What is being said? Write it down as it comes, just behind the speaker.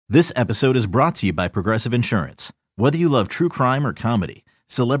This episode is brought to you by Progressive Insurance. Whether you love true crime or comedy,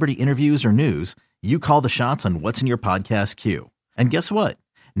 celebrity interviews or news, you call the shots on what's in your podcast queue. And guess what?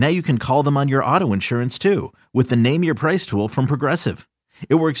 Now you can call them on your auto insurance too with the Name Your Price tool from Progressive.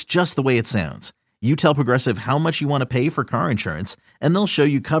 It works just the way it sounds. You tell Progressive how much you want to pay for car insurance, and they'll show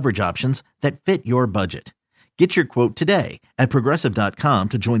you coverage options that fit your budget. Get your quote today at Progressive.com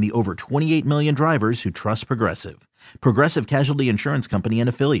to join the over 28 million drivers who trust Progressive. Progressive Casualty Insurance Company and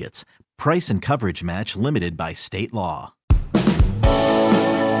Affiliates. Price and coverage match limited by state law.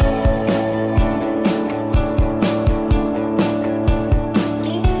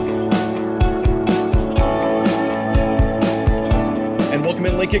 And welcome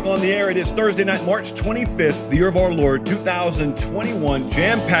in, Late Kick on the Air. It is Thursday night, March 25th, the year of our Lord, 2021,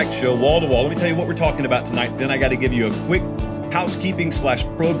 jam-packed show, wall-to-wall. Let me tell you what we're talking about tonight. Then I got to give you a quick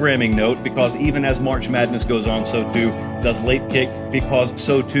housekeeping/programming note, because even as March Madness goes on, so too does Late Kick, because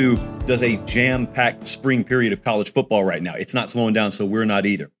so too does a jam-packed spring period of college football right now. It's not slowing down, so we're not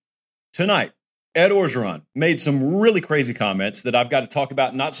either. Tonight, Ed Orgeron made some really crazy comments that I've got to talk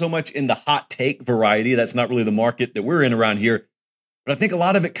about, not so much in the hot take variety. That's not really the market that we're in around here. But I think a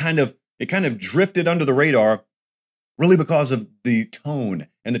lot of it kind of drifted under the radar, really because of the tone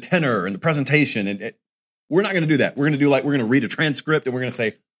and the tenor and the presentation. And we're not going to do that. We're going to read a transcript and we're going to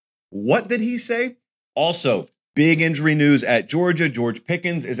say, what did he say? Also, big injury news at Georgia. George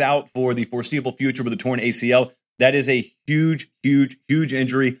Pickens is out for the foreseeable future with a torn ACL. That is a huge, huge, huge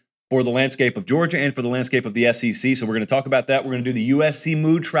injury for the landscape of Georgia and for the landscape of the SEC. So we're going to talk about that. We're going to do the USC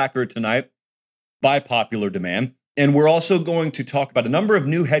mood tracker tonight by popular demand. And we're also going to talk about a number of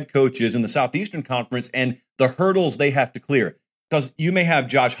new head coaches in the Southeastern Conference and the hurdles they have to clear. Because you may have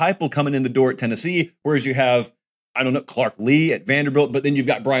Josh Heupel coming in the door at Tennessee, whereas you have, Clark Lee at Vanderbilt, but then you've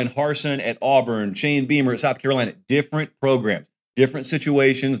got Brian Harsin at Auburn, Shane Beamer at South Carolina. Different programs, different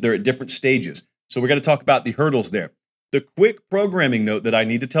situations. They're at different stages. So we're going to talk about the hurdles there. The quick programming note that I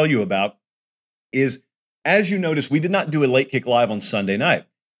need to tell you about is, as you notice, we did not do a Late Kick Live on Sunday night.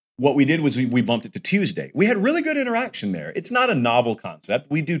 What we did was we bumped it to Tuesday. We had really good interaction there. It's not a novel concept.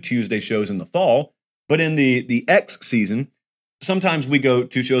 We do Tuesday shows in the fall, but in the X season, sometimes we go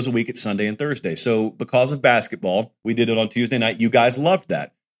 2 shows a week. It's Sunday and Thursday. So because of basketball, we did it on Tuesday night. You guys loved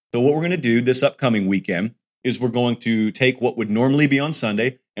that. So what we're going to do this upcoming weekend is we're going to take what would normally be on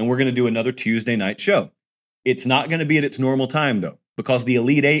Sunday, and we're going to do another Tuesday night show. It's not going to be at its normal time, though, because the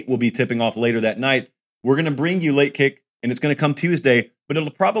Elite Eight will be tipping off later that night. We're going to bring you Late Kick, and it's going to come Tuesday, but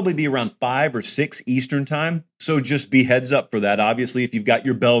it'll probably be around 5 or 6 Eastern time. So just be heads up for that. Obviously, if you've got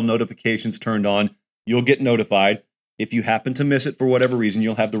your bell notifications turned on, you'll get notified. If you happen to miss it for whatever reason,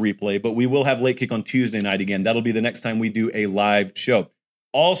 you'll have the replay. But we will have Late Kick on Tuesday night again. That'll be the next time we do a live show.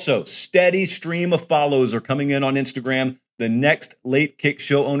 Also, steady stream of follows are coming in on Instagram. The next Late Kick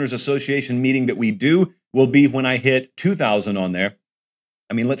Show Owners Association meeting that we do will be when I hit 2,000 on there.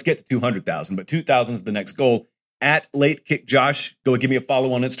 Let's get to 200,000, but 2,000 is the next goal. At Late Kick Josh, go give me a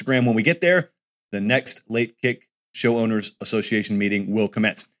follow on Instagram. When we get there, the next Late Kick Show Owners Association meeting will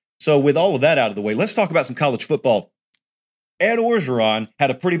commence. So with all of that out of the way, let's talk about some college football. Ed Orgeron had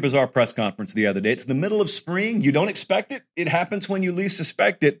a pretty bizarre press conference the other day. It's the middle of spring. You don't expect it. It happens when you least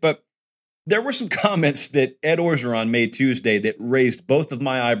suspect it. But there were some comments that Ed Orgeron made Tuesday that raised both of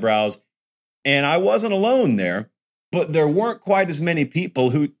my eyebrows. And I wasn't alone there, but there weren't quite as many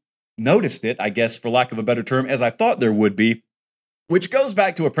people who noticed it, I guess, for lack of a better term, as I thought there would be, which goes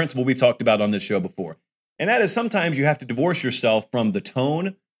back to a principle we've talked about on this show before. And that is, sometimes you have to divorce yourself from the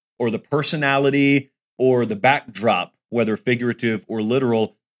tone or the personality or the backdrop, whether figurative or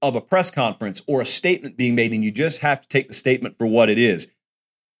literal, of a press conference or a statement being made, and you just have to take the statement for what it is.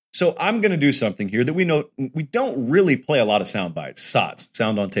 So I'm going to do something here that we don't really play a lot of sound bites. SOTs,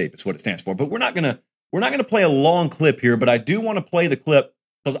 sound on tape, is what it stands for. But we're not going to play a long clip here, but I do want to play the clip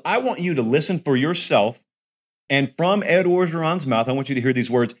because I want you to listen for yourself. And from Ed Orgeron's mouth, I want you to hear these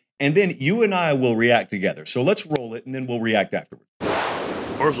words, and then you and I will react together. So let's roll it, and then we'll react afterwards.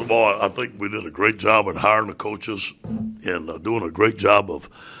 First of all, I think we did a great job at hiring the coaches and doing a great job of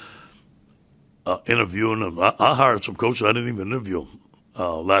interviewing them. I hired some coaches I didn't even interview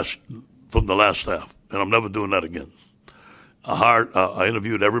from the last staff, and I'm never doing that again. I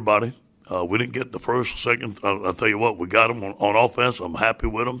interviewed everybody. We didn't get the first, second. I'll tell you what, we got them on offense. I'm happy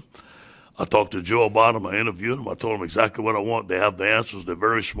with them. I talked to Joe about them. I interviewed them. I told them exactly what I want. They have the answers. They're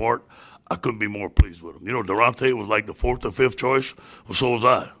very smart. I couldn't be more pleased with him. Durante was like the 4th or 5th choice. Well, so was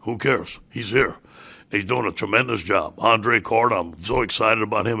I. Who cares? He's here. He's doing a tremendous job. Andre Carter, I'm so excited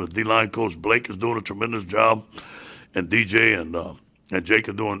about him. His D-line coach Blake is doing a tremendous job. And DJ and Jake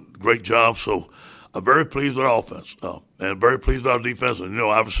are doing a great job. So I'm very pleased with our offense and very pleased with our defense. And,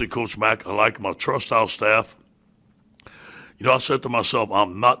 obviously, Coach Mack, I like him. I trust our staff. I said to myself,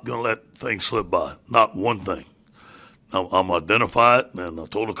 I'm not going to let things slip by, not one thing. I'm identified, and I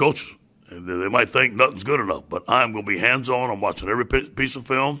told the coaches, and they might think nothing's good enough, but I'm going to be hands-on. I'm watching every piece of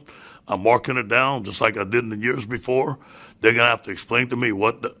film. I'm marking it down just like I did in the years before. They're going to have to explain to me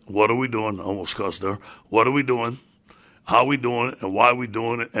what are we doing. I almost cussed there. What are we doing? How are we doing it? And why are we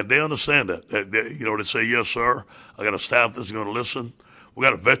doing it? And they understand that. They say, yes, sir. I got a staff that's going to listen. We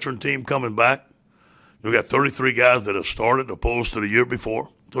got a veteran team coming back. We got 33 guys that have started opposed to the year before.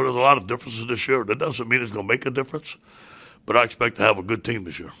 So there's a lot of differences this year. That doesn't mean it's going to make a difference, but I expect to have a good team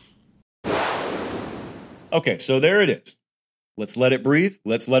this year. Okay, so there it is. Let's let it breathe.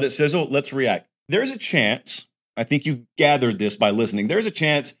 Let's let it sizzle. Let's react. There's a chance, I think you gathered this by listening, there's a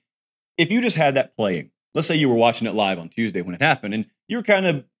chance if you just had that playing, let's say you were watching it live on Tuesday when it happened, and you're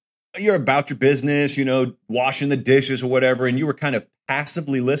about your business, washing the dishes or whatever, and you were kind of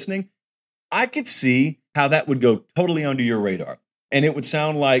passively listening, I could see how that would go totally under your radar. And it would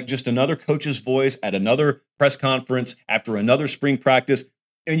sound like just another coach's voice at another press conference after another spring practice,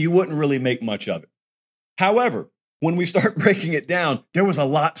 and you wouldn't really make much of it. However, when we start breaking it down, there was a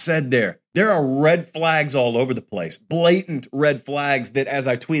lot said there. There are red flags all over the place, blatant red flags that, as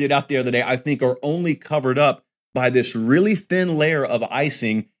I tweeted out the other day, I think are only covered up by this really thin layer of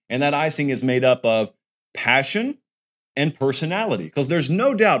icing, and that icing is made up of passion and personality. Because there's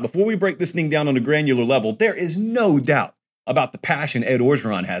no doubt, before we break this thing down on a granular level, there is no doubt about the passion Ed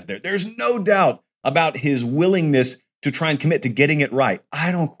Orgeron has there. There's no doubt about his willingness to try and commit to getting it right.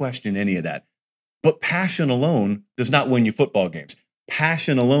 I don't question any of that. But passion alone does not win you football games.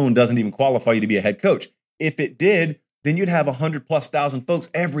 Passion alone doesn't even qualify you to be a head coach. If it did, then you'd have 100,000+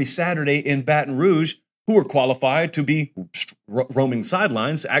 folks every Saturday in Baton Rouge who are qualified to be roaming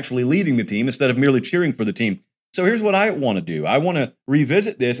sidelines, actually leading the team instead of merely cheering for the team. So here's what I want to do. I want to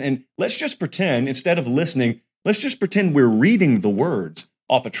revisit this, and let's just pretend, instead of listening, let's just pretend we're reading the words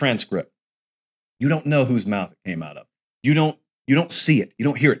off a transcript. You don't know whose mouth it came out of. You don't see it. You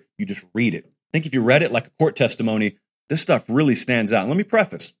don't hear it. You just read it. I think if you read it like a court testimony, this stuff really stands out. And let me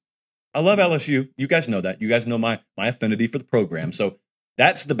preface. I love LSU. You guys know that. You guys know my affinity for the program. So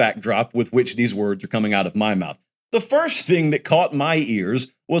that's the backdrop with which these words are coming out of my mouth. The first thing that caught my ears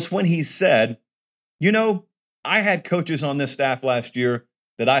was when he said, I had coaches on this staff last year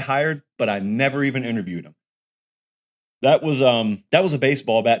that I hired, but I never even interviewed them. That was a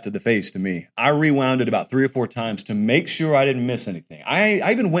baseball bat to the face to me. I rewound it about 3 or 4 times to make sure I didn't miss anything.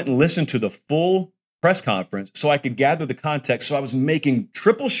 I even went and listened to the full press conference so I could gather the context, so I was making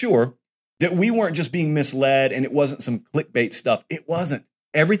triple sure that we weren't just being misled and it wasn't some clickbait stuff. It wasn't.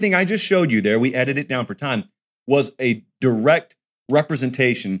 Everything I just showed you there, we edited it down for time, was a direct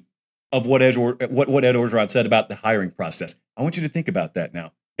representation of what Ed Orgeron said about the hiring process. I want you to think about that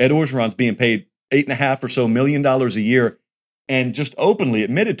now. Ed Orgeron's being paid $8.5 million or so a year, and just openly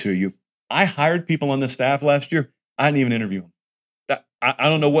admitted to you, I hired people on the staff last year. I didn't even interview them. I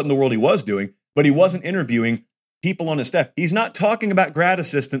don't know what in the world he was doing, but he wasn't interviewing people on his staff. He's not talking about grad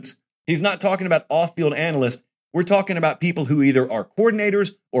assistants. He's not talking about off-field analysts. We're talking about people who either are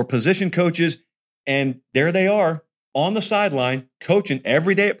coordinators or position coaches, and there they are on the sideline, coaching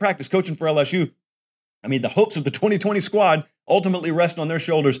every day at practice, coaching for LSU. I mean, the hopes of the 2020 squad ultimately rest on their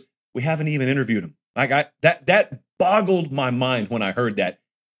shoulders. We haven't even interviewed him. That boggled my mind when I heard that.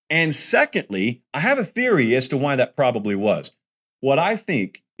 And secondly, I have a theory as to why that probably was. What I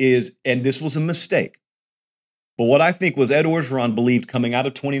think is, and this was a mistake, but what I think was Ed Orgeron believed coming out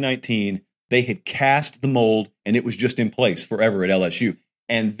of 2019, they had cast the mold and it was just in place forever at LSU.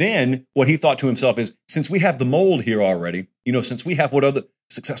 And then what he thought to himself is, since we have the mold here already, since we have what other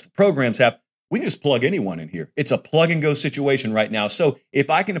successful programs have, we can just plug anyone in here. It's a plug and go situation right now. So if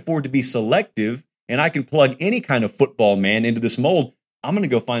I can afford to be selective and I can plug any kind of football man into this mold, I'm going to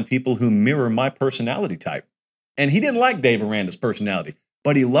go find people who mirror my personality type. And he didn't like Dave Aranda's personality,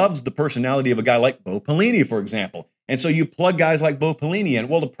 but he loves the personality of a guy like Bo Pelini, for example. And so you plug guys like Bo Pelini in.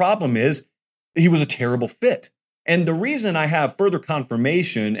 Well, the problem is he was a terrible fit. And the reason I have further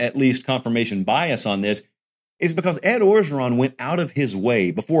confirmation, at least confirmation bias on this, is because Ed Orgeron went out of his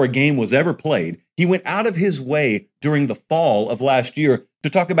way before a game was ever played. He went out of his way during the fall of last year to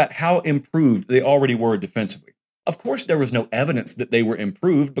talk about how improved they already were defensively. Of course, there was no evidence that they were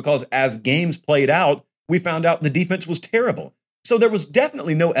improved because as games played out, we found out the defense was terrible. So there was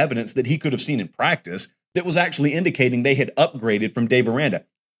definitely no evidence that he could have seen in practice that was actually indicating they had upgraded from Dave Aranda.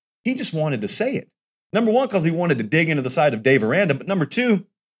 He just wanted to say it. Number one, because he wanted to dig into the side of Dave Aranda. But number two,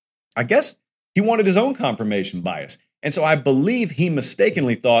 I guess he wanted his own confirmation bias. And so I believe he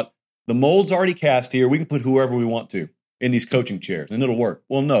mistakenly thought the mold's already cast here. We can put whoever we want to in these coaching chairs and it'll work.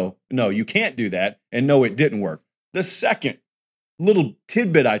 Well, no, you can't do that. And no, it didn't work. The second little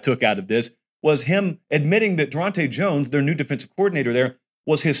tidbit I took out of this was him admitting that Durante Jones, their new defensive coordinator there,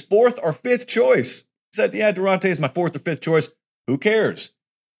 was his fourth or fifth choice. He said, yeah, Durante is my fourth or fifth choice. Who cares?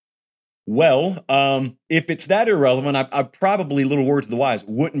 Well, if it's that irrelevant, I probably, little word to the wise,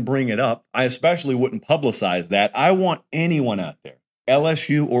 wouldn't bring it up. I especially wouldn't publicize that. I want anyone out there,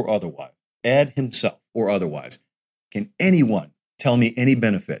 LSU or otherwise, Ed himself or otherwise, can anyone tell me any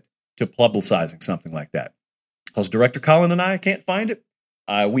benefit to publicizing something like that? Because Director Colin and I can't find it.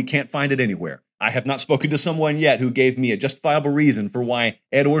 We can't find it anywhere. I have not spoken to someone yet who gave me a justifiable reason for why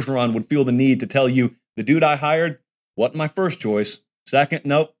Ed Orgeron would feel the need to tell you the dude I hired wasn't my first choice. Second,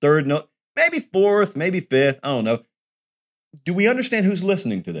 nope. Third, nope. Maybe fourth, maybe fifth. I don't know. Do we understand who's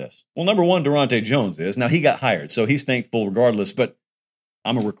listening to this? Well, number one, Durante Jones is. Now, he got hired, so he's thankful regardless. But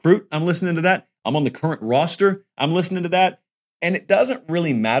I'm a recruit. I'm listening to that. I'm on the current roster. I'm listening to that. And it doesn't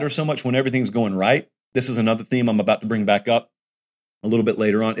really matter so much when everything's going right. This is another theme I'm about to bring back up a little bit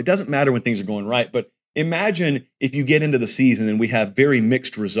later on. It doesn't matter when things are going right. But imagine if you get into the season and we have very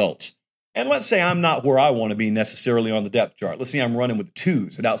mixed results. And let's say I'm not where I want to be necessarily on the depth chart. Let's say I'm running with the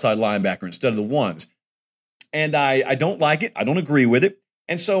twos at outside linebacker instead of the ones. And I don't like it. I don't agree with it.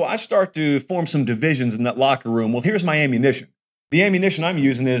 And so I start to form some divisions in that locker room. Well, here's my ammunition. The ammunition I'm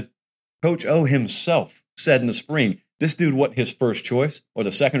using is Coach O himself said in the spring, this dude wasn't his first choice or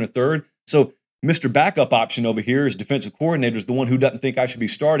the second or third. So Mr. Backup option over here is defensive coordinator is the one who doesn't think I should be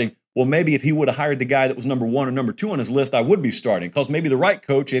starting. Well, maybe if he would have hired the guy that was number one or number two on his list, I would be starting because maybe the right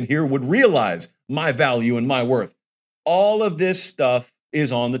coach in here would realize my value and my worth. All of this stuff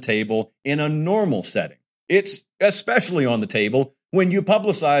is on the table in a normal setting. It's especially on the table when you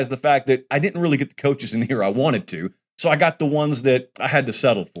publicize the fact that I didn't really get the coaches in here I wanted to, so I got the ones that I had to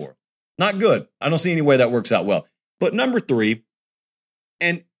settle for. Not good. I don't see any way that works out well. But number three,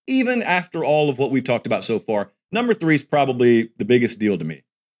 and even after all of what we've talked about so far, number three is probably the biggest deal to me.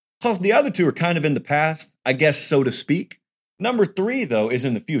 Because the other two are kind of in the past, I guess, so to speak. Number three, though, is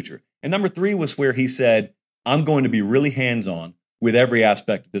in the future. And number three was where he said, I'm going to be really hands-on with every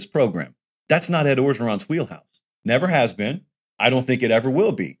aspect of this program. That's not Ed Orgeron's wheelhouse. Never has been. I don't think it ever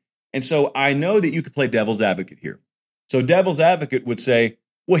will be. And so I know that you could play devil's advocate here. So devil's advocate would say,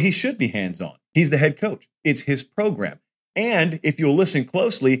 well, he should be hands-on. He's the head coach. It's his program. And if you'll listen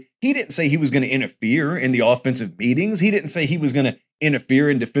closely, he didn't say he was going to interfere in the offensive meetings. He didn't say he was going to interfere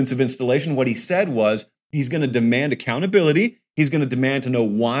in defensive installation. What he said was he's going to demand accountability. He's going to demand to know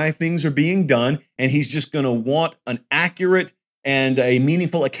why things are being done. And he's just going to want an accurate and a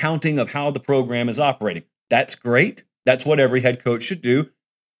meaningful accounting of how the program is operating. That's great. That's what every head coach should do.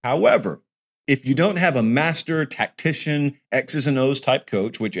 However, if you don't have a master tactician, X's and O's type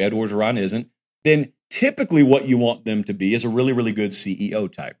coach, which Ed Orgeron isn't, then typically what you want them to be is a really, really good CEO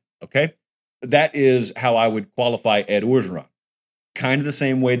type, okay? That is how I would qualify Ed Orgeron. Kind of the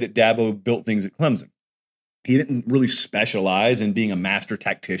same way that Dabo built things at Clemson. He didn't really specialize in being a master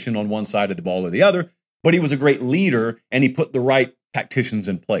tactician on one side of the ball or the other, but he was a great leader, and he put the right tacticians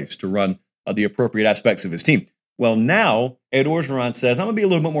in place to run the appropriate aspects of his team. Well, now Ed Orgeron says, I'm going to be a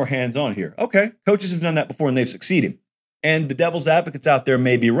little bit more hands-on here. Okay, coaches have done that before, and they've succeeded. And the devil's advocates out there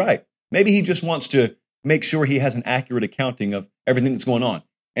may be right. Maybe he just wants to make sure he has an accurate accounting of everything that's going on.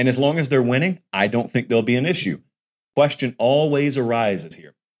 And as long as they're winning, I don't think there'll be an issue. Question always arises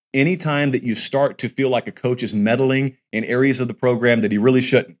here. Anytime that you start to feel like a coach is meddling in areas of the program that he really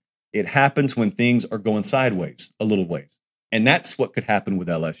shouldn't, it happens when things are going sideways a little ways. And that's what could happen with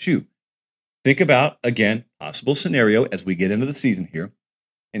LSU. Think about, again, possible scenario as we get into the season here.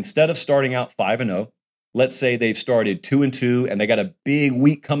 Instead of starting out 5-0, let's say they've started 2-2 and they got a big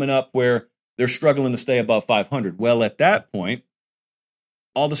week coming up where they're struggling to stay above 500. Well, at that point,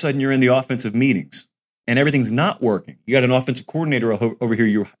 all of a sudden you're in the offensive meetings and everything's not working. You got an offensive coordinator over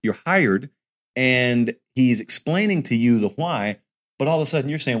here you're hired, and he's explaining to you the why, but all of a sudden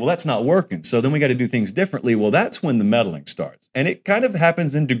you're saying, well, that's not working. So then we got to do things differently. Well, that's when the meddling starts. And it kind of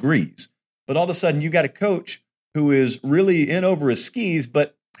happens in degrees. But all of a sudden you got a coach who is really in over his skis,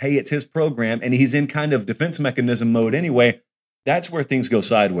 but hey, it's his program, and he's in kind of defense mechanism mode anyway. That's where things go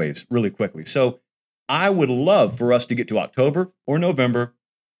sideways really quickly. So I would love for us to get to October or November.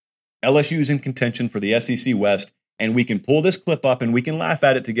 LSU's in contention for the SEC West, and we can pull this clip up and we can laugh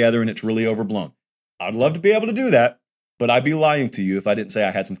at it together, and it's really overblown. I'd love to be able to do that, but I'd be lying to you if I didn't say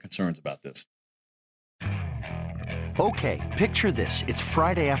I had some concerns about this. Okay, picture this. It's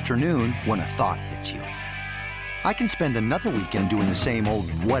Friday afternoon when a thought hits you. I can spend another weekend doing the same old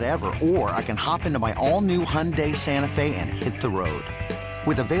whatever, or I can hop into my all-new Hyundai Santa Fe and hit the road.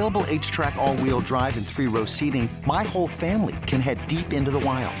 With available H-Track all-wheel drive and 3-row seating, my whole family can head deep into the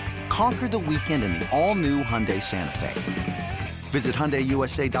wild. Conquer the weekend in the all-new Hyundai Santa Fe. Visit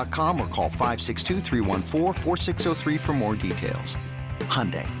HyundaiUSA.com or call 562-314-4603 for more details.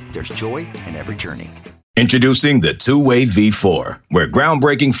 Hyundai, there's joy in every journey. Introducing the two-way V4, where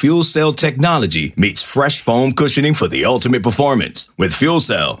groundbreaking fuel cell technology meets fresh foam cushioning for the ultimate performance. With fuel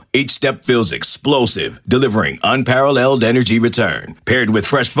cell, each step feels explosive, delivering unparalleled energy return. Paired with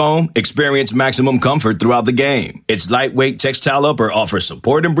fresh foam, experience maximum comfort throughout the game. Its lightweight textile upper offers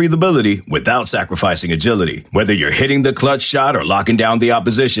support and breathability without sacrificing agility. Whether you're hitting the clutch shot or locking down the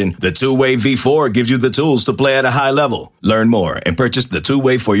opposition, the two-way V4 gives you the tools to play at a high level. Learn more and purchase the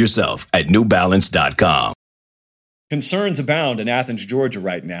two-way for yourself at newbalance.com. Concerns abound in Athens, Georgia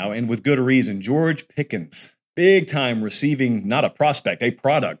right now, and with good reason. George Pickens, big-time receiving, not a prospect, a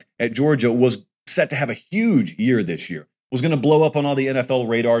product at Georgia, was set to have a huge year this year. Was going to blow up on all the NFL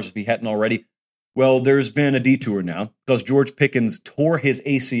radars if he hadn't already. Well, there's been a detour now because George Pickens tore his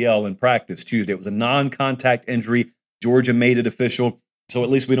ACL in practice Tuesday. It was a non-contact injury. Georgia made it official, so at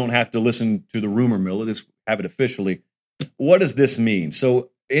least we don't have to listen to the rumor mill. Let's have it officially. What does this mean? So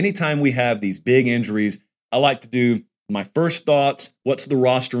anytime we have these big injuries, I like to do my first thoughts, what's the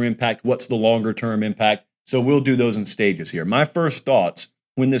roster impact, what's the longer-term impact. So we'll do those in stages here. My first thoughts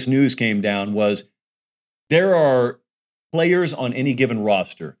when this news came down was there are players on any given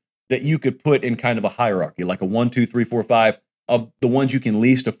roster that you could put in kind of a hierarchy, like a 1, 2, 3, 4, 5 of the ones you can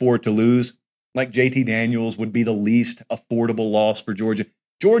least afford to lose. Like JT Daniels would be the least affordable loss for Georgia.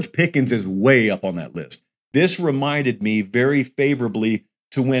 George Pickens is way up on that list. This reminded me very favorably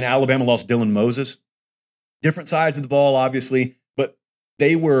to when Alabama lost Dylan Moses. Different sides of the ball, obviously, but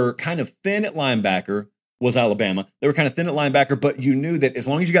they were kind of thin at linebacker, was Alabama. They were kind of thin at linebacker, but you knew that as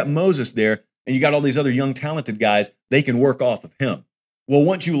long as you got Moses there and you got all these other young, talented guys, they can work off of him. Well,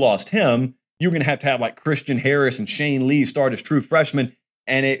 once you lost him, you're going to have like Christian Harris and Shane Lee start as true freshmen,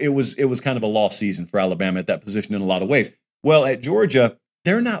 and it was kind of a lost season for Alabama at that position in a lot of ways. Well, at Georgia,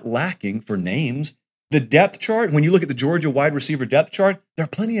 they're not lacking for names. The depth chart, when you look at the Georgia wide receiver depth chart, there are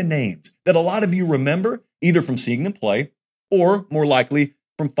plenty of names that a lot of you remember, either from seeing them play or, more likely,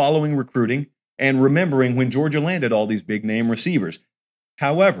 from following recruiting and remembering when Georgia landed all these big-name receivers.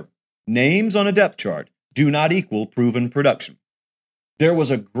 However, names on a depth chart do not equal proven production. There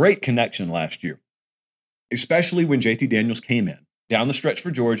was a great connection last year, especially when JT Daniels came in down the stretch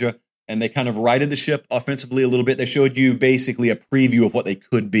for Georgia, and they kind of righted the ship offensively a little bit. They showed you basically a preview of what they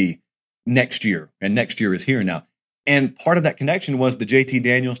could be next year, and next year is here now. And part of that connection was the JT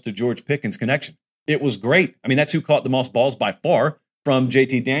Daniels to George Pickens connection. It was great. I mean, that's who caught the most balls by far from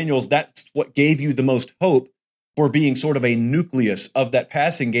JT Daniels. That's what gave you the most hope for being sort of a nucleus of that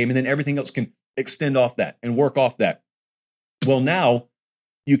passing game, and then everything else can extend off that and work off that. Well, now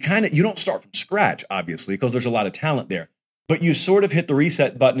you don't start from scratch, obviously, because there's a lot of talent there, but you sort of hit the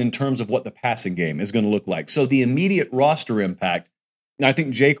reset button in terms of what the passing game is going to look like. So the immediate roster impact, I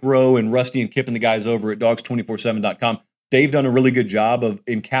think Jake Rowe and Rusty and Kip and the guys over at dogs247.com, they've done a really good job of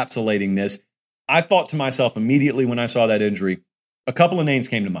encapsulating this. I thought to myself immediately when I saw that injury, a couple of names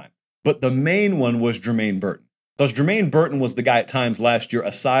came to mind, but the main one was Jermaine Burton. Because Jermaine Burton was the guy at times last year,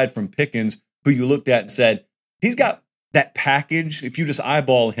 aside from Pickens, who you looked at and said, he's got that package. If you just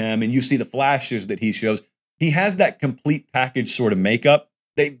eyeball him and you see the flashes that he shows, he has that complete package sort of makeup.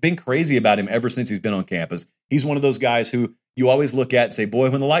 They've been crazy about him ever since he's been on campus. He's one of those guys who you always look at and say, boy,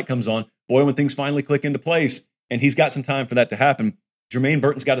 when the light comes on, boy, when things finally click into place, and he's got some time for that to happen. Jermaine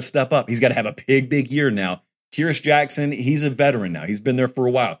Burton's got to step up. He's got to have a big year now. Kyrus Jackson, he's a veteran now. He's been there for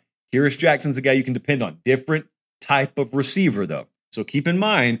a while. Kyrus Jackson's a guy you can depend on. Different type of receiver, though. So keep in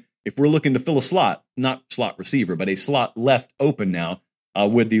mind, if we're looking to fill a slot, not slot receiver, but a slot left open now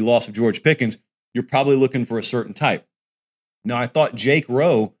with the loss of George Pickens, you're probably looking for a certain type. Now, I thought Jake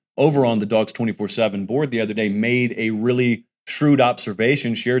Rowe over on the Dogs 24/7 board the other day made a really shrewd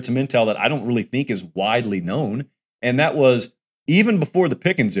observation, shared some intel that I don't really think is widely known. And that was, even before the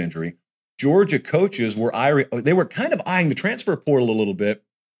Pickens injury, Georgia coaches were kind of eyeing the transfer portal a little bit,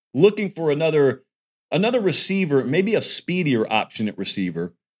 looking for another receiver, maybe a speedier option at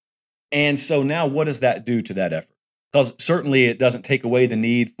receiver. And so now what does that do to that effort? Because certainly it doesn't take away the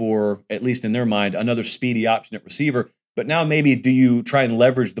need for, at least in their mind, another speedy option at receiver. But now maybe do you try and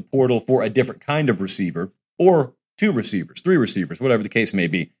leverage the portal for a different kind of receiver, or 2 receivers, 3 receivers, whatever the case may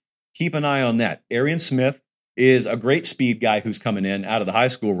be? Keep an eye on that. Arian Smith is a great speed guy who's coming in out of the high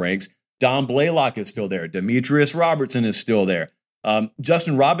school ranks. Don Blaylock is still there. Demetrius Robertson is still there.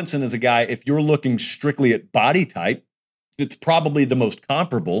 Justin Robinson is a guy, if you're looking strictly at body type, it's probably the most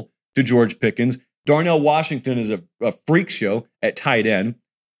comparable to George Pickens. Darnell Washington is a freak show at tight end.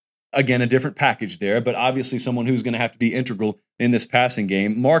 Again, a different package there, but obviously someone who's going to have to be integral in this passing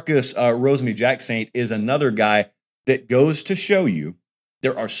game. Marcus Rosemy-Jacksaint is another guy that goes to show you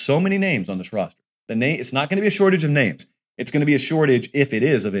there are so many names on this roster. It's not going to be a shortage of names. It's going to be a shortage, if it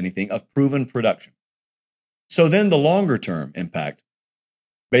is of anything, of proven production. So then the longer term impact,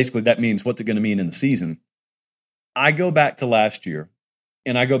 basically that means what they're going to mean in the season. I go back to last year,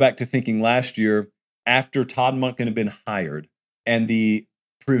 and I go back to thinking last year after Todd Monken had been hired, and the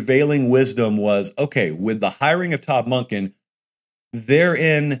prevailing wisdom was, okay, with the hiring of Todd Monken,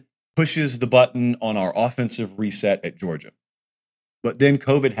 therein pushes the button on our offensive reset at Georgia. But then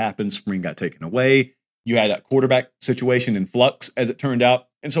COVID happened, spring got taken away. You had a quarterback situation in flux, as it turned out.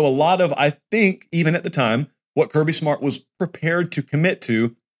 And so a lot of, I think, even at the time, what Kirby Smart was prepared to commit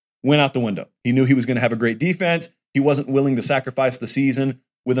to went out the window. He knew he was going to have a great defense. He wasn't willing to sacrifice the season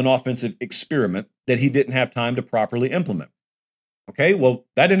with an offensive experiment that he didn't have time to properly implement. Okay, well,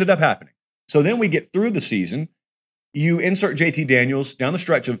 that ended up happening. So then we get through the season. You insert JT Daniels down the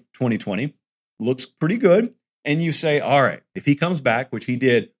stretch of 2020. Looks pretty good. And you say, all right, if he comes back, which he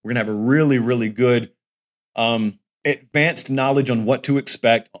did, we're going to have a really, really good advanced knowledge on what to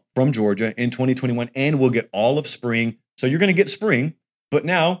expect from Georgia in 2021, and we'll get all of spring. So you're going to get spring, but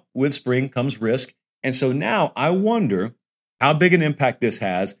now with spring comes risk. And so now I wonder how big an impact this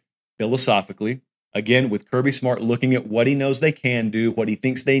has philosophically. Again, with Kirby Smart looking at what he knows they can do, what he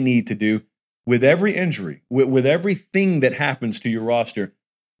thinks they need to do. With every injury, with everything that happens to your roster,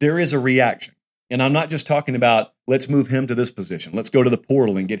 there is a reaction. And I'm not just talking about, let's move him to this position. Let's go to the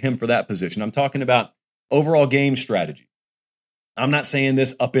portal and get him for that position. I'm talking about overall game strategy. I'm not saying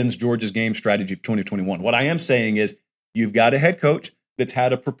this upends Georgia's game strategy for 2021. What I am saying is you've got a head coach that's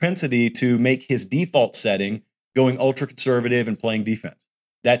had a propensity to make his default setting going ultra conservative and playing defense.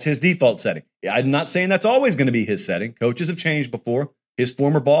 That's his default setting. I'm not saying that's always going to be his setting. Coaches have changed before. His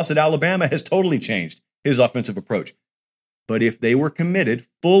former boss at Alabama has totally changed his offensive approach. But if they were committed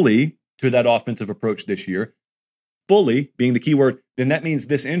fully to that offensive approach this year, fully being the key word, then that means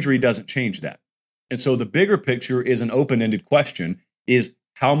this injury doesn't change that. And so the bigger picture is an open-ended question, is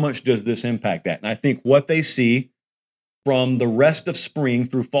how much does this impact that? And I think what they see from the rest of spring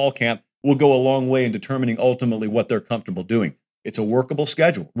through fall camp will go a long way in determining ultimately what they're comfortable doing. It's a workable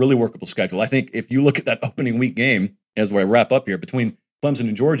schedule, really workable schedule. I think if you look at that opening week game, as I wrap up here, between Clemson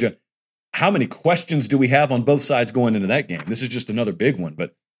and Georgia, how many questions do we have on both sides going into that game? This is just another big one,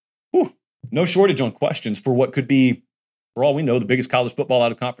 but no shortage on questions for what could be, for all we know, the biggest college football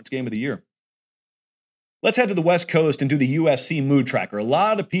out-of-conference game of the year. Let's head to the West Coast and do the USC Mood Tracker. A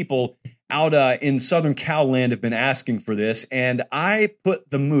lot of people out in Southern Cal land have been asking for this, and I put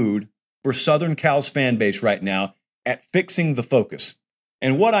the mood for Southern Cal's fan base right now at fixing the focus.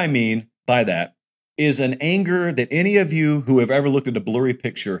 And what I mean by that is an anger that any of you who have ever looked at a blurry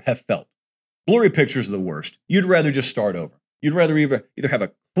picture have felt. Blurry pictures are the worst. You'd rather just start over. You'd rather either have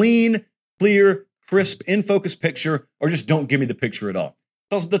a clean, clear, crisp, in-focus picture, or just don't give me the picture at all.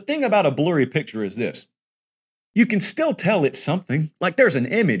 Because the thing about a blurry picture is this. You can still tell it's something, like there's an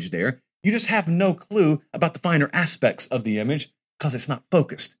image there. You just have no clue about the finer aspects of the image because it's not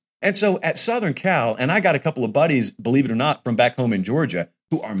focused. And so at Southern Cal, and I got a couple of buddies, believe it or not, from back home in Georgia,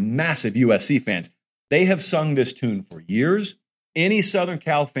 who are massive USC fans. They have sung this tune for years. Any Southern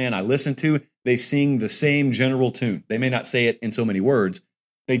Cal fan I listen to, they sing the same general tune. They may not say it in so many words.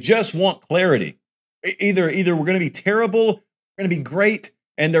 They just want clarity. Either we're going to be terrible, we're going to be great,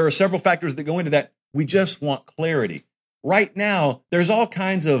 and there are several factors that go into that. We just want clarity. Right now, there's all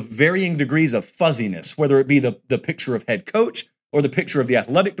kinds of varying degrees of fuzziness, whether it be the picture of head coach or the picture of the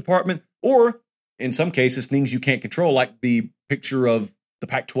athletic department, or in some cases, things you can't control, like the picture of the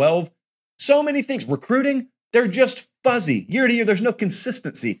Pac-12. So many things. Recruiting, they're just fuzzy. Year to year, there's no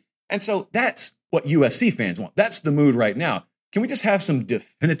consistency. And so that's what USC fans want. That's the mood right now. Can we just have some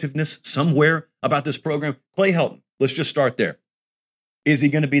definitiveness somewhere about this program? Clay Helton, let's just start there. Is he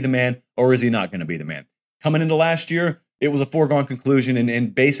going to be the man, or is he not going to be the man? Coming into last year, it was a foregone conclusion,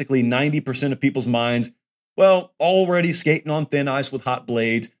 and basically 90% of people's minds, well, already skating on thin ice with hot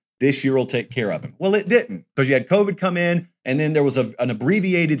blades, this year will take care of him. Well, it didn't, because you had COVID come in, and then there was an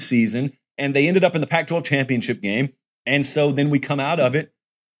abbreviated season, and they ended up in the Pac-12 championship game. And so then we come out of it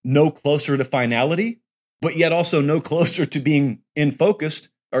no closer to finality, but yet also no closer to being in focus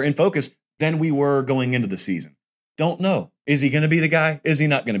than we were going into the season. Don't know. Is he going to be the guy? Is he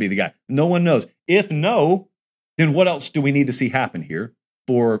not going to be the guy? No one knows. If no, then what else do we need to see happen here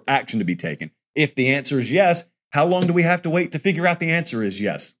for action to be taken? If the answer is yes, how long do we have to wait to figure out the answer is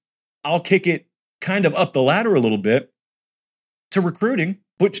yes? I'll kick it kind of up the ladder a little bit to recruiting.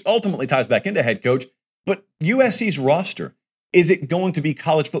 which ultimately ties back into head coach. But USC's roster, is it going to be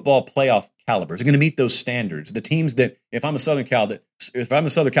college football playoff caliber? Is it going to meet those standards? The teams that, if I'm a Southern Cal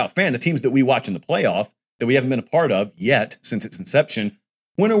fan, the teams that we watch in the playoff that we haven't been a part of yet since its inception,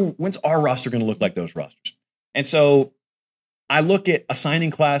 when's our roster going to look like those rosters? And so I look at a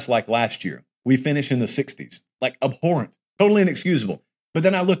signing class like last year. We finished in the 60s, like abhorrent, totally inexcusable. But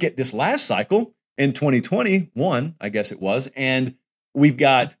then I look at this last cycle in 2021, I guess it was, and we've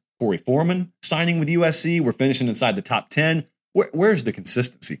got Corey Foreman signing with USC. We're finishing inside the top 10. Where's the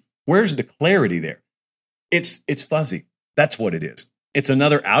consistency? Where's the clarity there? It's fuzzy. That's what it is. It's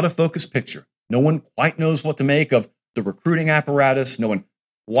another out of focus picture. No one quite knows what to make of the recruiting apparatus. No one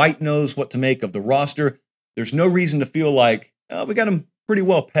quite knows what to make of the roster. There's no reason to feel like, oh, we got them pretty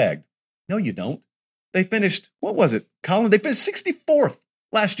well pegged. No, you don't. They finished, what was it, Colin? They finished 64th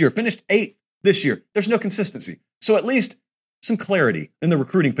last year, finished 8th this year. There's no consistency. So at least some clarity in the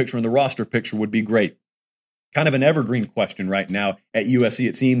recruiting picture and the roster picture would be great. Kind of an evergreen question right now at USC,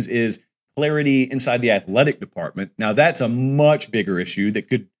 it seems, is clarity inside the athletic department. Now, that's a much bigger issue that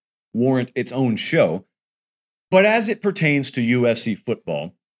could warrant its own show. But as it pertains to USC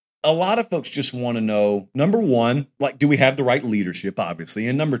football, a lot of folks just want to know, number one, like, do we have the right leadership, obviously?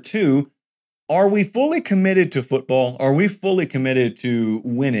 And number two, are we fully committed to football? Are we fully committed to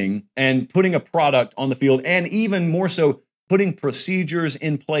winning and putting a product on the field, and even more so, putting procedures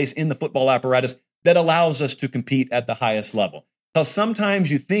in place in the football apparatus that allows us to compete at the highest level? Because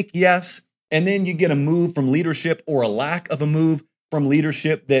sometimes you think yes, and then you get a move from leadership or a lack of a move from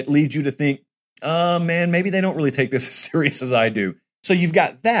leadership that leads you to think, oh man, maybe they don't really take this as serious as I do. So you've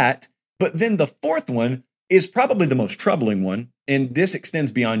got that. But then the fourth one is probably the most troubling one. And this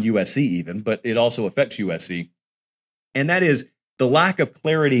extends beyond USC even, but it also affects USC. And that is the lack of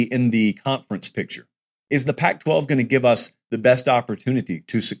clarity in the conference picture. Is the Pac-12 going to give us the best opportunity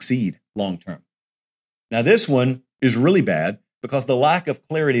to succeed long term? Now, this one is really bad because the lack of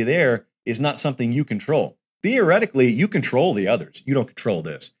clarity there is not something you control. Theoretically, you control the others. You don't control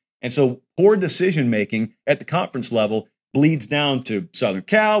this. And so poor decision-making at the conference level bleeds down to Southern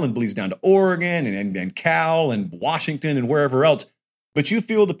Cal and bleeds down to Oregon and Cal and Washington and wherever else. But you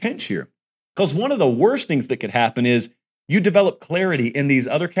feel the pinch here because one of the worst things that could happen is you develop clarity in these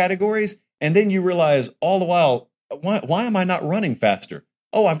other categories, and then you realize all the while, why am I not running faster?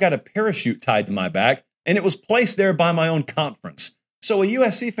 Oh, I've got a parachute tied to my back, and it was placed there by my own conference. So a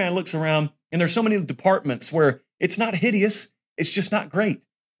USC fan looks around, and there's so many departments where it's not hideous, it's just not great.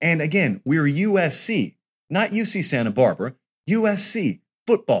 And again, we're USC, not UC Santa Barbara, USC,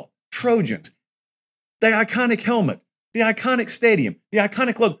 football, Trojans, the iconic helmet, the iconic stadium, the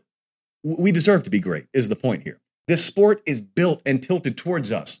iconic logo. We deserve to be great is the point here. This sport is built and tilted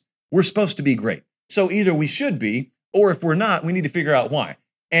towards us. We're supposed to be great. So either we should be, or if we're not, we need to figure out why.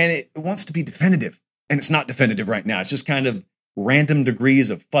 And it wants to be definitive, and it's not definitive right now. It's just kind of random degrees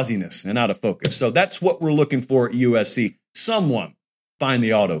of fuzziness and out of focus. So that's what we're looking for at USC. Someone find the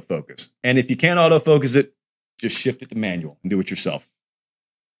autofocus. And if you can't autofocus it, just shift it to manual and do it yourself.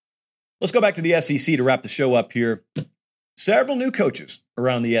 Let's go back to the SEC to wrap the show up here. Several new coaches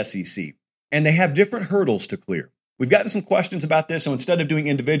around the SEC, and they have different hurdles to clear. We've gotten some questions about this, so instead of doing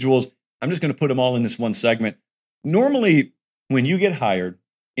individuals, I'm just going to put them all in this one segment. Normally, when you get hired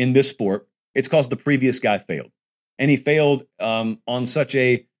in this sport, it's because the previous guy failed. And he failed on such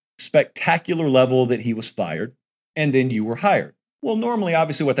a spectacular level that he was fired, and then you were hired. Well, normally,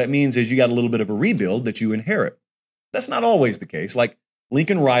 obviously, what that means is you got a little bit of a rebuild that you inherit. That's not always the case. Like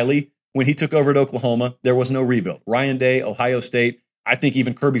Lincoln Riley, when he took over at Oklahoma, there was no rebuild. Ryan Day, Ohio State, I think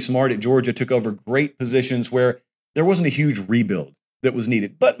even Kirby Smart at Georgia took over great positions where there wasn't a huge rebuild that was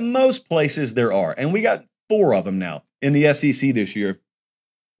needed. But most places there are. And we got 4 of them now in the SEC this year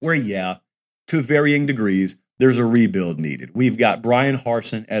where, yeah, to varying degrees, there's a rebuild needed. We've got Brian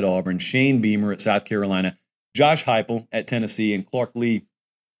Harsin at Auburn, Shane Beamer at South Carolina, Josh Heupel at Tennessee, and Clark Lee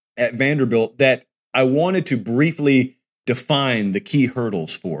at Vanderbilt that I wanted to briefly define the key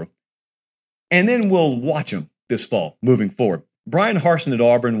hurdles for. And then we'll watch them this fall moving forward. Brian Harsin at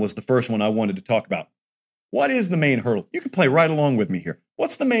Auburn was the first one I wanted to talk about. What is the main hurdle? You can play right along with me here.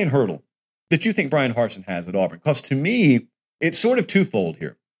 What's the main hurdle that you think Brian Harsin has at Auburn? Because to me, it's sort of twofold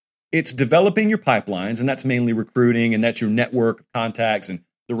here. It's developing your pipelines, and that's mainly recruiting, and that's your network of contacts and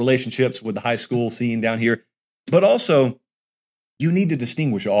the relationships with the high school scene down here. But also, you need to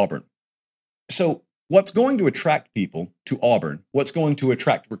distinguish Auburn. So what's going to attract people to Auburn, what's going to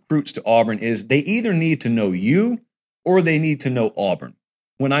attract recruits to Auburn is they either need to know you or they need to know Auburn.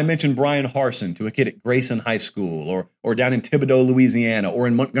 When I mentioned Brian Harsin to a kid at Grayson High School or down in Thibodaux, Louisiana, or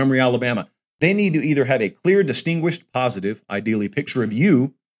in Montgomery, Alabama, They need to either have a clear, distinguished, positive, ideally picture of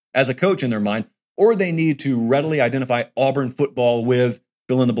you as a coach in their mind, or they need to readily identify Auburn football with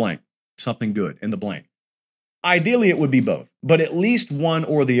fill in the blank, something good in the blank. Ideally, it would be both, but at least one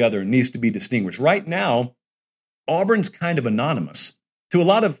or the other needs to be distinguished. Right now, Auburn's kind of anonymous. To a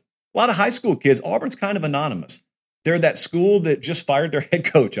lot of high school kids, Auburn's kind of anonymous. They're that school that just fired their head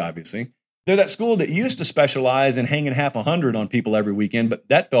coach, obviously. They're that school that used to specialize in hanging half 100 on people every weekend, but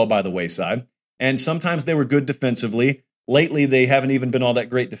that fell by the wayside. And sometimes they were good defensively. Lately, they haven't even been all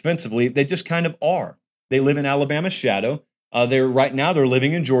that great defensively. They just kind of are. They live in Alabama's shadow. Right now they're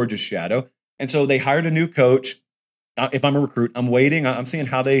living in Georgia's shadow. And so they hired a new coach. If I'm a recruit, I'm waiting. I'm seeing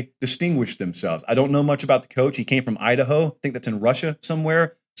how they distinguish themselves. I don't know much about the coach. He came from Idaho. I think that's in Russia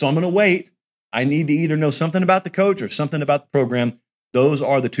somewhere. So I'm going to wait. I need to either know something about the coach or something about the program. Those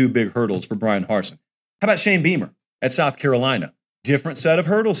are the two big hurdles for Brian Harsin. How about Shane Beamer at South Carolina? Different set of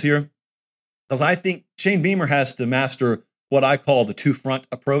hurdles here, because I think Shane Beamer has to master what I call the two-front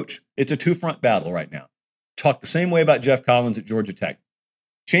approach. It's a two-front battle right now. Talk the same way about Jeff Collins at Georgia Tech.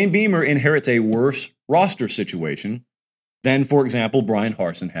 Shane Beamer inherits a worse roster situation than, for example, Brian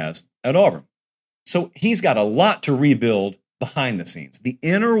Harsin has at Auburn. So he's got a lot to rebuild behind the scenes. The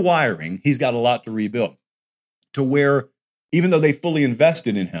inner wiring, he's got a lot to rebuild to where, even though they fully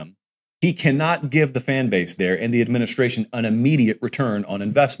invested in him, he cannot give the fan base there and the administration an immediate return on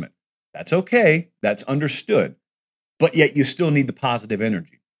investment. That's okay. That's understood. But yet you still need the positive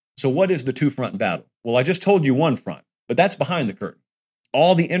energy. So what is the two-front battle? Well, I just told you one front, but that's behind the curtain.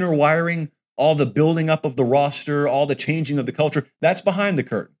 All the inner wiring, all the building up of the roster, all the changing of the culture, that's behind the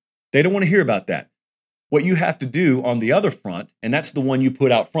curtain. They don't want to hear about that. What you have to do on the other front, and that's the one you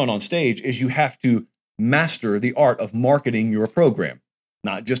put out front on stage, is you have to master the art of marketing your program,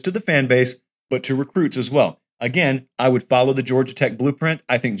 not just to the fan base, but to recruits as well. Again, I would follow the Georgia Tech blueprint.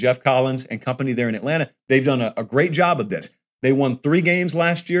 I think Jeff Collins and company there in Atlanta, they've done a great job of this. They won 3 games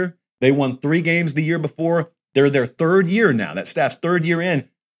last year. They won 3 games the year before. They're their 3rd year now. That staff's 3rd year in,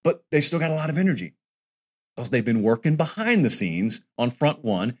 but they still got a lot of energy because they've been working behind the scenes on front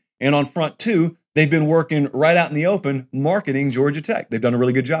one, and on front two, they've been working right out in the open marketing Georgia Tech. They've done a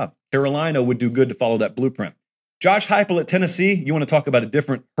really good job. Carolina would do good to follow that blueprint. Josh Heupel at Tennessee, you want to talk about a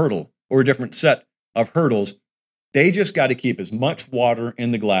different hurdle or a different set of hurdles. They just got to keep as much water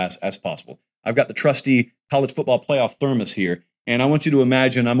in the glass as possible. I've got the trusty college football playoff thermos here, and I want you to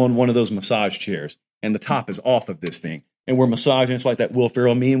imagine I'm on one of those massage chairs, and the top is off of this thing, and we're massaging. It's like that Will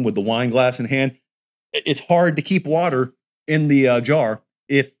Ferrell meme with the wine glass in hand. It's hard to keep water in the jar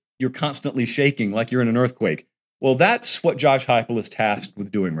if you're constantly shaking like you're in an earthquake. Well, that's what Josh Heupel is tasked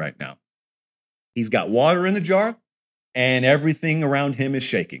with doing right now. He's got water in the jar, and everything around him is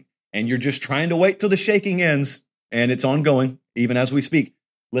shaking. And you're just trying to wait till the shaking ends, and it's ongoing, even as we speak.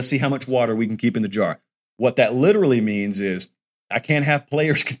 Let's see how much water we can keep in the jar. What that literally means is I can't have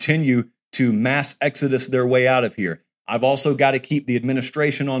players continue to mass exodus their way out of here. I've also got to keep the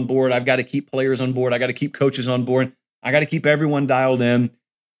administration on board. I've got to keep players on board. I got to keep coaches on board. I got to keep everyone dialed in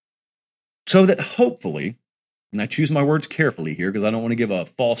so that hopefully, and I choose my words carefully here because I don't want to give a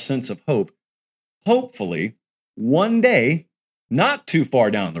false sense of hope, hopefully one day, not too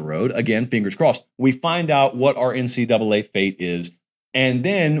far down the road, again, fingers crossed, we find out what our NCAA fate is, and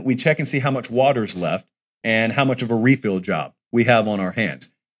then we check and see how much water's left and how much of a refill job we have on our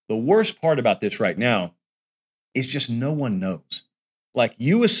hands. The worst part about this right now is just no one knows. Like,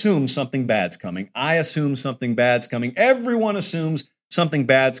 you assume something bad's coming. I assume something bad's coming. Everyone assumes something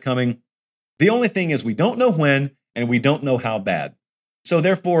bad's coming. The only thing is we don't know when and we don't know how bad. So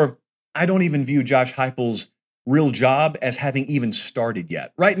therefore, I don't even view Josh Heupel's real job as having even started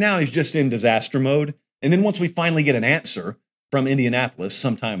yet. Right now, he's just in disaster mode. And then once we finally get an answer from Indianapolis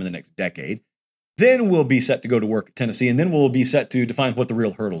sometime in the next decade, then we'll be set to go to work at Tennessee, and then we'll be set to define what the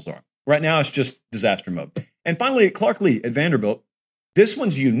real hurdles are. Right now, it's just disaster mode. And finally, Clark Lee at Vanderbilt. This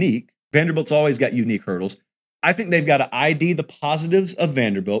one's unique. Vanderbilt's always got unique hurdles. I think they've got to ID the positives of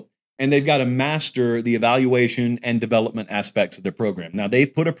Vanderbilt, and they've got to master the evaluation and development aspects of their program. Now,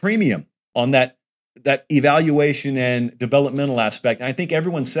 they've put a premium on that evaluation and developmental aspect. And I think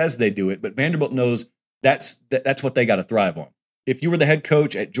everyone says they do it, but Vanderbilt knows that's what they got to thrive on. If you were the head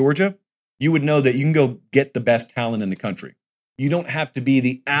coach at Georgia, you would know that you can go get the best talent in the country. You don't have to be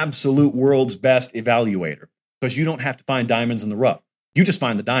the absolute world's best evaluator because you don't have to find diamonds in the rough. You just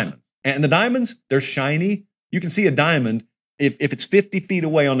find the diamonds. And the diamonds, they're shiny. You can see a diamond. If it's 50 feet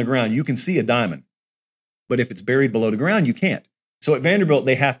away on the ground, you can see a diamond. But if it's buried below the ground, you can't. So at Vanderbilt,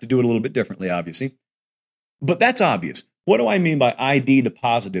 they have to do it a little bit differently, obviously. But that's obvious. What do I mean by ID the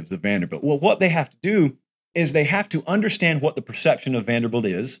positives of Vanderbilt? Well, what they have to do is they have to understand what the perception of Vanderbilt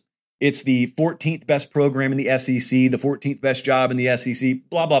is. it's the 14th best program in the SEC, the 14th best job in the SEC,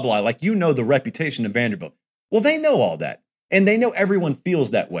 blah, blah, blah. Like, you know the reputation of Vanderbilt. Well, they know all that, and they know everyone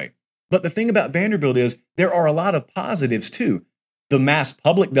feels that way. But the thing about Vanderbilt is there are a lot of positives, too. The mass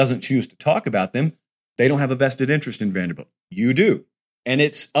public doesn't choose to talk about them. They don't have a vested interest in Vanderbilt. You do. And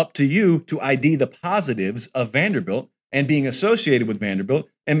it's up to you to ID the positives of Vanderbilt and being associated with Vanderbilt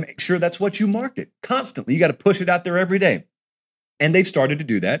and make sure that's what you market constantly. You got to push it out there every day. And they've started to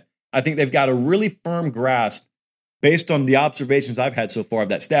do that. I think they've got a really firm grasp, based on the observations I've had so far of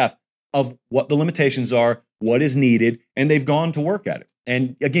that staff, of what the limitations are, what is needed, and they've gone to work at it.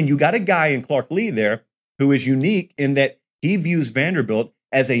 And again, you got a guy in Clark Lee there who is unique in that he views Vanderbilt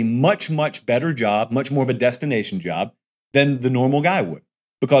as a much, much better job, much more of a destination job than the normal guy would,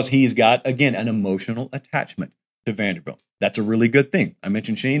 because he's got, again, an emotional attachment to Vanderbilt. That's a really good thing. I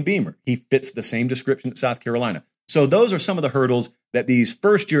mentioned Shane Beamer. He fits the same description at South Carolina. So those are some of the hurdles that these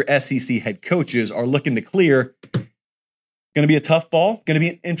first-year SEC head coaches are looking to clear. Going to be a tough fall, going to be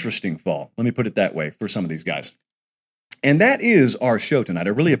an interesting fall. Let me put it that way for some of these guys. And that is our show tonight.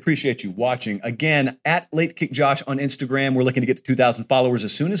 I really appreciate you watching. Again, at Late Kick Josh on Instagram, we're looking to get to 2,000 followers.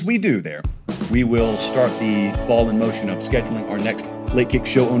 As soon as we do there, we will start the ball in motion of scheduling our next Late Kick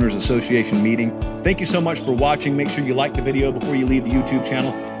Show Owners Association meeting. Thank you so much for watching. Make sure you like the video before you leave the YouTube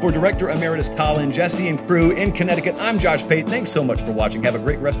channel. For Director Emeritus Colin, Jesse, and crew in Connecticut, I'm Josh Pate. Thanks so much for watching. Have a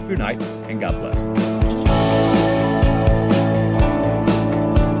great rest of your night, and God bless.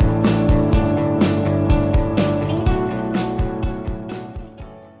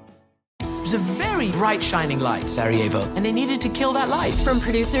 A very bright, shining light, Sarajevo, and they needed to kill that light. From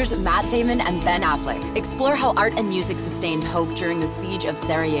producers Matt Damon and Ben Affleck, explore how art and music sustained hope during the siege of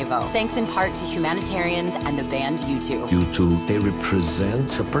Sarajevo, thanks in part to humanitarians and the band U2. U2, they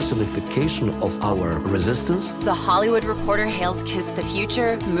represent a personification of our resistance. The Hollywood Reporter hails Kiss the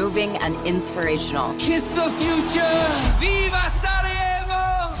Future, moving and inspirational. Kiss the future! Viva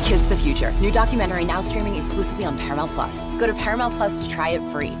Sarajevo! Kiss the Future, new documentary now streaming exclusively on Paramount+. Go to Paramount+ to try it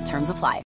free. Terms apply.